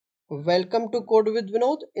Welcome to Code with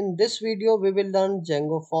Vinod. In this video, we will learn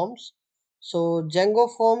Django Forms. So, Django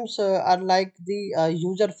Forms are like the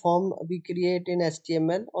user form we create in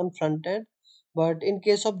HTML on front end. But in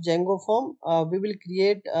case of Django form, we will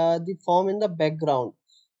create the form in the background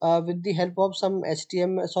with the help of some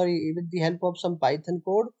HTML, sorry, with the help of some Python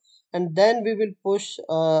code, and then we will push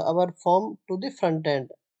our form to the front end.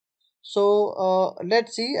 So,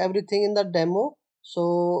 let's see everything in the demo.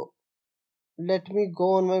 So, let me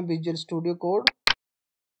go on my Visual Studio Code.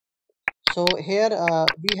 So here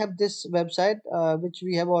we have this website which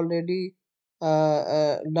we have already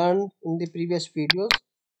learned in the previous videos.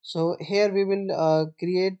 So here we will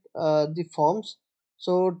create the forms.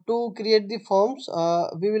 So to create the forms,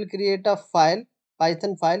 we will create a file,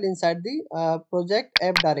 Python file inside the project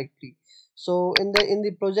app directory. So in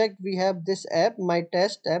the project we have this app, my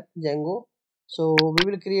test app Django. So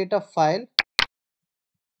we will create a file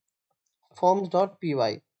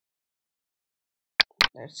forms.py.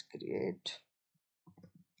 Let's create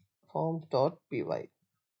forms.py.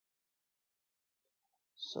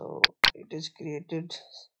 So it is created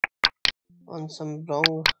on some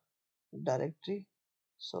wrong directory,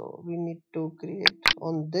 so we need to create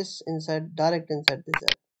on this inside, direct inside this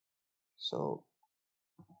app. So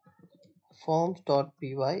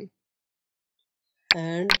forms.py,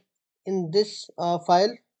 and in this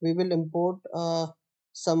file we will import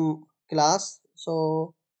some class.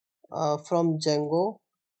 So from Django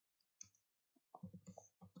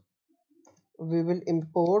we will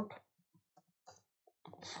import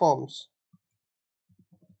forms,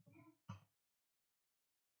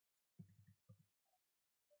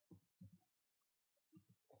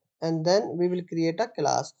 and then we will create a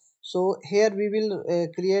class. So here we will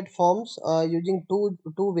create forms using two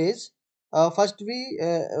ways. First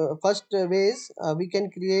ways we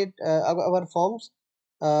can create our forms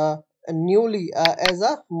uh, newly as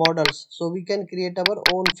a models. So we can create our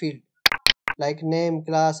own field like name,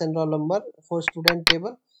 class, and roll number for student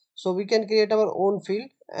table. So we can create our own field,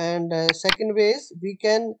 and second way is we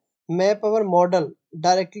can map our model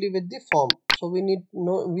directly with the form. So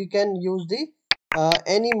we can use the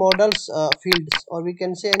any models fields, or we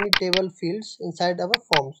can say any table fields inside our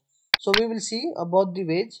forms. So we will see about the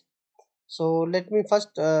ways. So let me first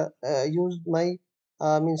use my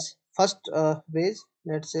means first ways.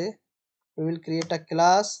 Let's say we will create a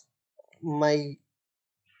class my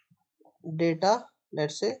data,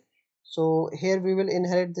 let's say. So here we will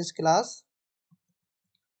inherit this class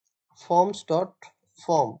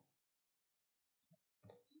forms.form,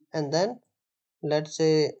 and then let's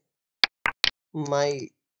say my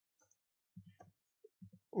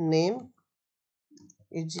name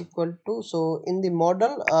is equal to, so in the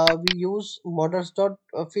model we use models dot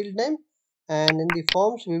field name, and in the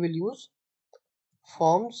forms we will use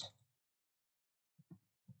forms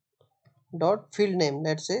dot field name.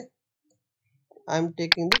 Let's say I'm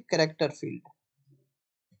taking the character field,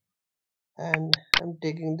 and I'm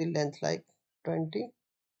taking the length like 20,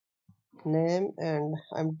 name, and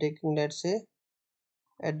I'm taking, let's say,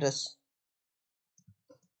 address,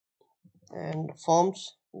 and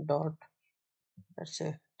forms dot, let's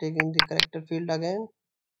say, taking the character field again,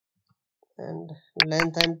 and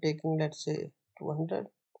length I'm taking, let's say, 200.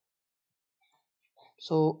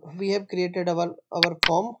 So we have created our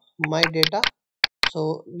form my data.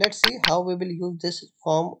 So let's see how we will use this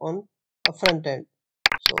form on a front end.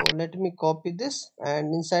 So let me copy this,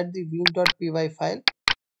 and inside the views.py file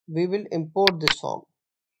we will import this form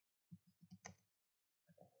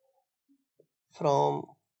from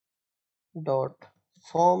dot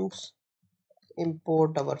forms,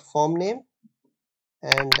 import our form name,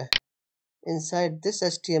 and inside this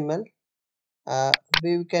HTML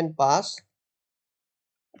we can pass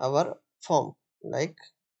our form like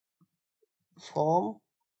form,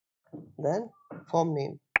 then form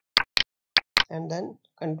name, and then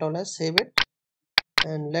control S, save it,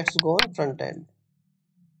 and let's go on front end.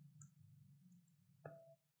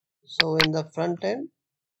 So in the front end,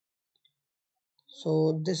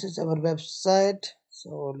 so this is our website.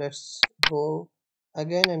 So let's go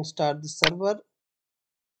again and start the server.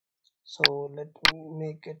 So let me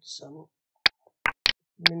make it some,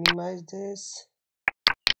 minimize this,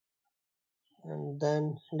 and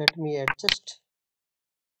then let me adjust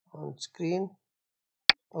on screen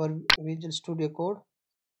our Visual Studio Code,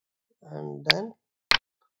 and then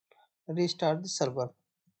restart the server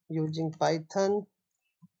using Python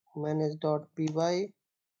manage.py,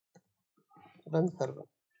 run server,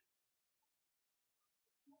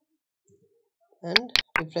 and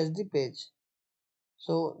refresh the page.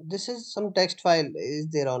 So this is some text file is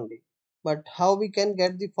there only, but how we can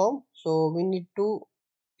get the form? So we need to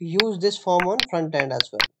use this form on front end as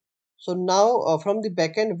well. So now from the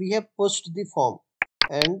backend we have pushed the form,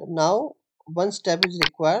 and now one step is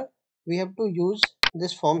required. We have to use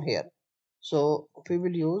this form here. So we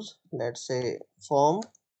will use, let's say, form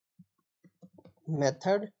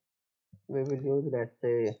method. We will use, let's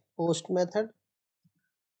say, post method,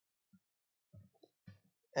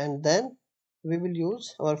 and then we will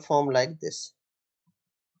use our form like this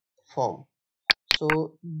form.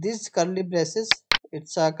 So this curly braces,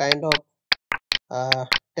 it's a kind of uh,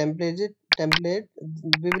 template.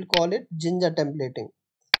 We will call it ginger templating.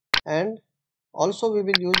 And also we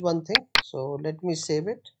will use one thing. So let me save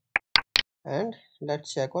it, and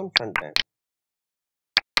let's check on front end.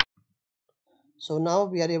 So now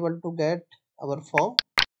we are able to get our form,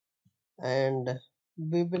 and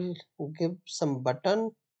we will give some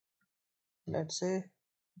button. Let's say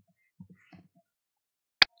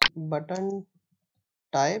button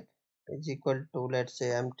type is equal to, let's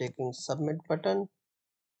say I'm taking submit button,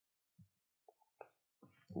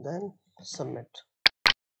 then submit.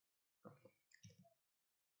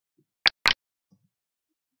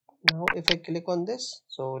 Now if I click on this,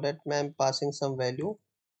 so let me, I'm passing some value,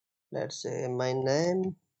 let's say my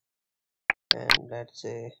name, and let's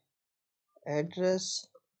say address.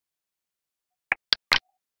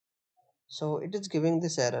 So it is giving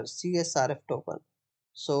this error CSRF token.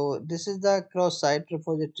 So this is the cross-site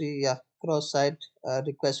repository, yeah, cross-site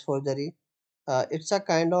request forgery. It's a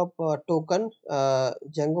kind of token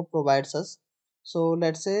Django provides us. So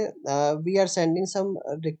let's say we are sending some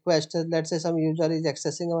request. Let's say some user is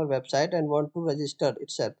accessing our website and want to register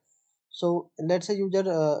itself. So let's say user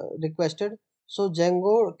requested. So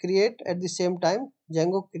Django create at the same time.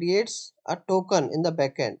 Django creates a token in the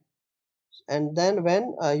backend, and then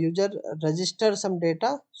when a user registers some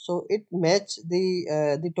data, so it match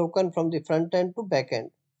the token from the front end to back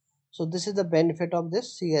end. So this is the benefit of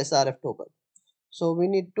this CSRF token. So we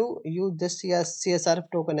need to use this CSRF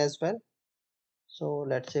token as well. So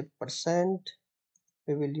let's say percent,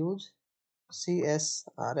 we will use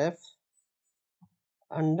CSRF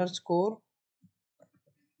underscore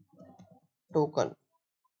token,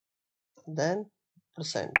 then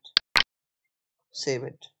percent, save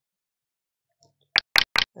it,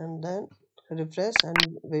 and then refresh,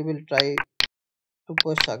 and we will try to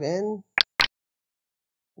push again.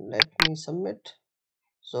 Let me submit.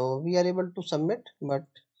 So we are able to submit, but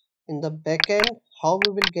in the backend, how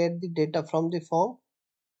we will get the data from the form?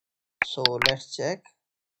 So let's check.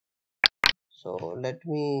 So let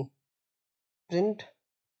me print.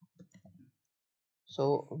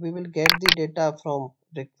 So we will get the data from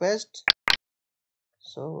request.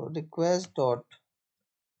 So request dot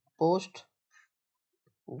post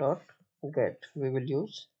dot get. We will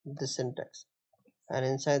use this syntax, and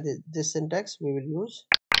inside this syntax we will use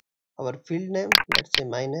our field name. Let's say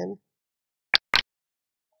my name.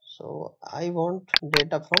 So I want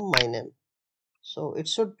data from my name. So it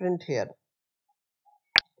should print here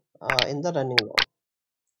in the running log.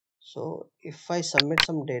 So if I submit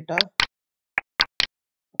some data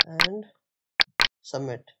and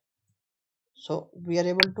submit, so we are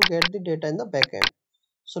able to get the data in the backend.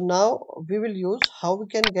 So now we will use how we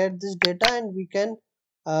can get this data, and we can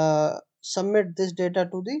submit this data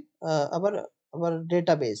to the our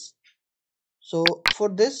database. So for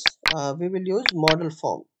this we will use model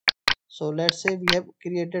form. So let's say we have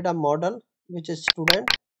created a model which is student.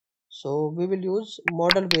 So we will use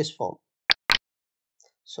model base form.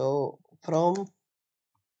 So from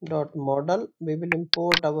dot model we will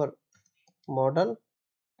import our model,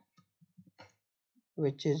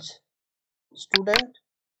 which is student,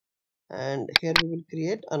 and here we will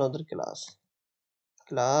create another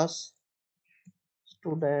class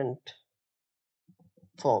student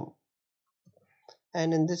form,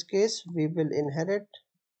 and in this case we will inherit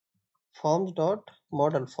forms dot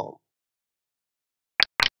model form,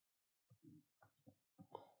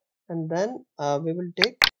 and then we will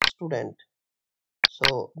take student.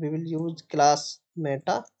 So we will use class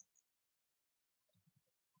meta,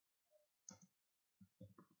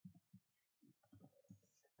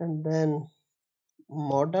 and then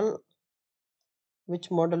model, which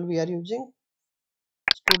model we are using,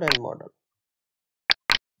 student model,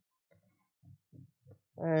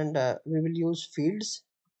 and we will use fields.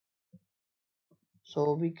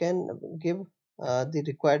 So we can give the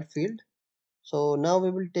required field. So now we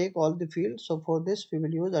will take all the fields. So for this we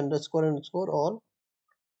will use underscore underscore all,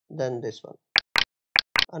 then this one,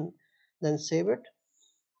 and then save it.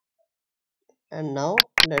 And now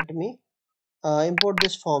let me import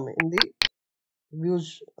this form in the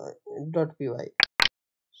views .py.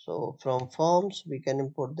 So from forms we can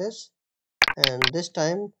import this, and this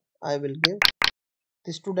time I will give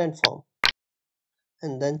the student form,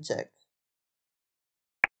 and then check.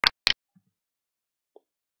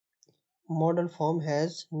 Model form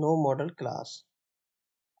has no model class.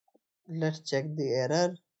 Let's check the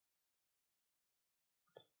error.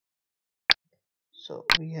 So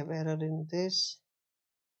we have error in this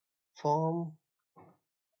form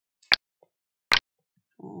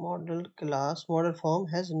model class. Model form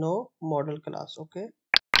has no model class. Okay,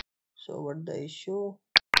 so what the issue?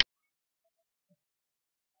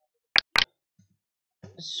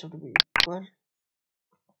 This should be equal.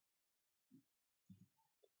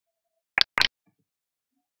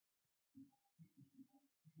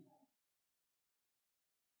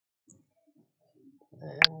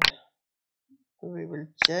 And we will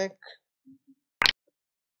check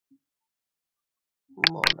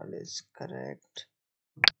model is correct,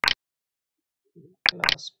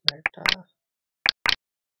 class meta.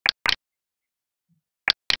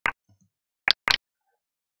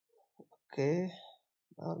 Okay,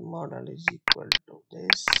 our model is equal to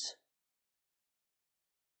this.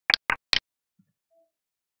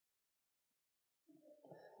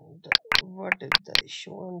 And what is the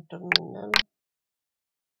issue on terminal?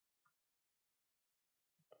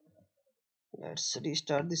 Let's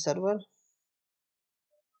restart the server.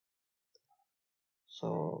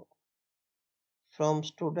 So from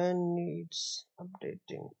student needs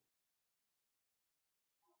updating.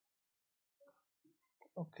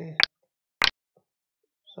 Okay,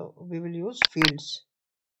 so we will use fields.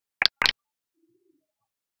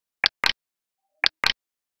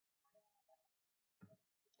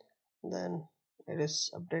 Then it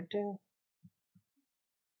is updating.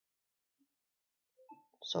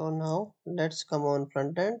 So now let's come on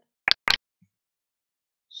front end.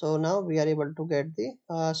 So now we are able to get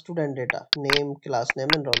the student data, name, class name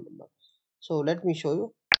and roll number. So let me show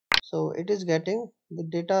you. So it is getting the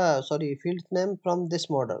data, sorry, field name from this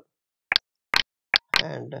model.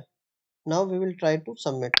 And now we will try to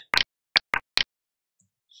submit.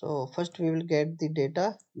 So first we will get the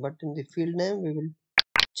data, but in the field name we will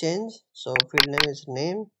change. So field name is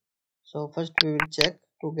name. So first we will check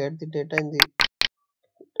to get the data in the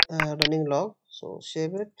running log. So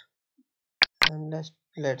save it, and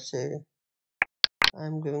let's say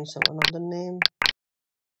I'm giving some another name,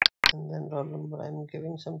 and then roll number I'm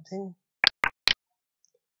giving something,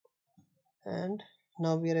 and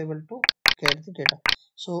now we are able to get the data.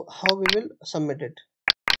 So how we will submit it?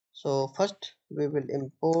 So first we will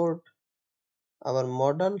import our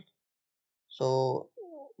model. So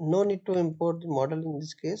no need to import the model in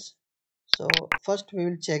this case. So first we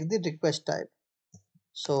will check the request type.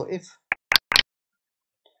 So if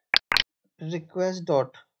request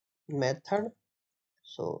dot method,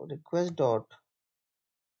 so request dot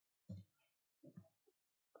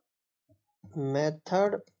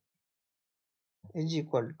method is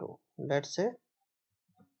equal to, let's say,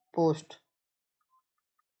 post.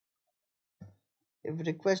 If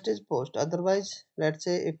request is post, otherwise let's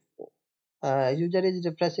say if user is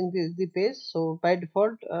refreshing the page, so by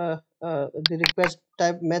default the request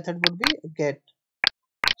type method would be get.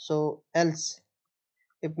 So else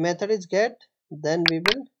if method is get, then we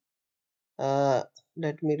will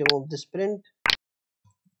let me remove this print,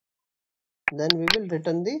 then we will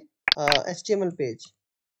return the HTML page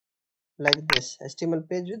like this, HTML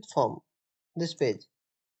page with form, this page.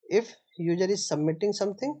 If user is submitting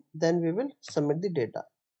something, then we will submit the data.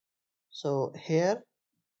 So here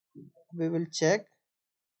we will check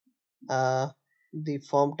the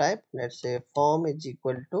form type. Let's say form is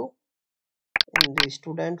equal to, in the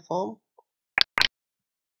student form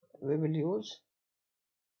we will use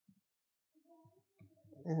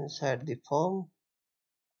inside the form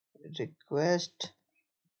request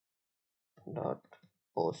dot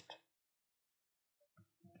post,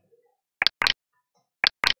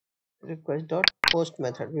 request dot post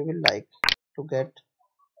method we will like to get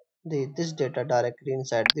this data directly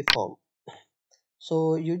inside the form.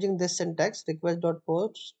 So using this syntax request dot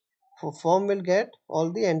post, for form will get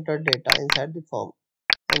all the entered data inside the form,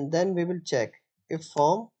 and then we will check if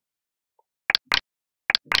form,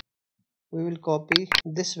 we will copy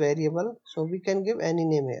this variable, so we can give any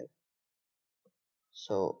name here.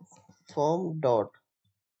 So form dot,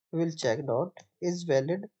 we will check dot is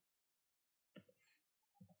valid.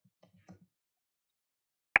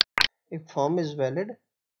 If form is valid,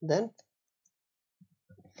 then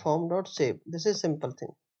form dot save. This is simple thing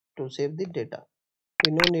to save the data.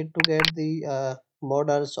 We no need to get the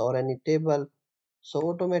models or any table. So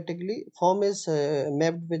automatically form is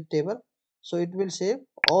mapped with table, so it will save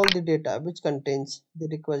all the data which contains the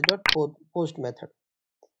request dot post method.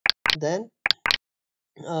 Then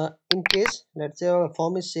in case let's say our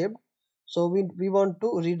form is saved, So we want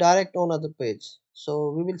to redirect on other page.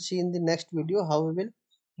 So we will see in the next video how we will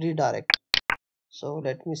redirect. So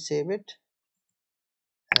let me save it,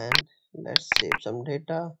 and let's save some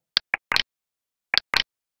data,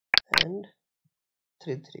 and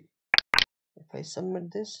 33. If I submit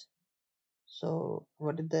this, so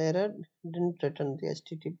what is the error? Didn't return the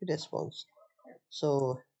HTTP response.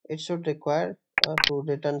 So it should require to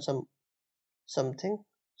return something.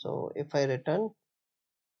 So if I return,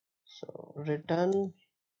 so return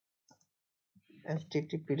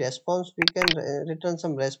HTTP response, we can return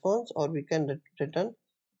some response, or we can return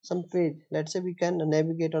some page. Let's say we can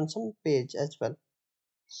navigate on some page as well.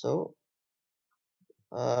 So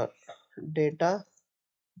uh, data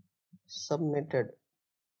submitted,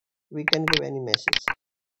 we can give any message.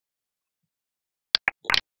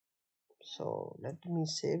 So let me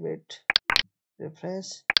save it,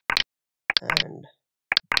 refresh, and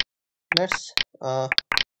let's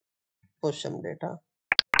push some data.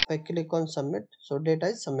 If I click on submit, so data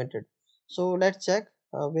is submitted. So let's check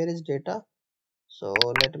where is data. So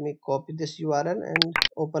let me copy this URL and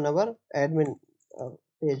open our admin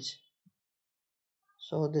page.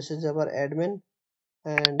 So this is our admin,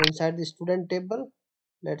 and inside the student table,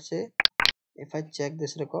 let's say if I check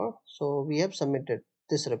this record, so we have submitted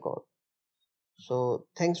this record. So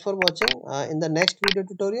thanks for watching. In the next video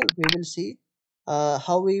tutorial we will see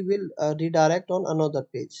how we will redirect on another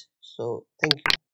page. So thank you.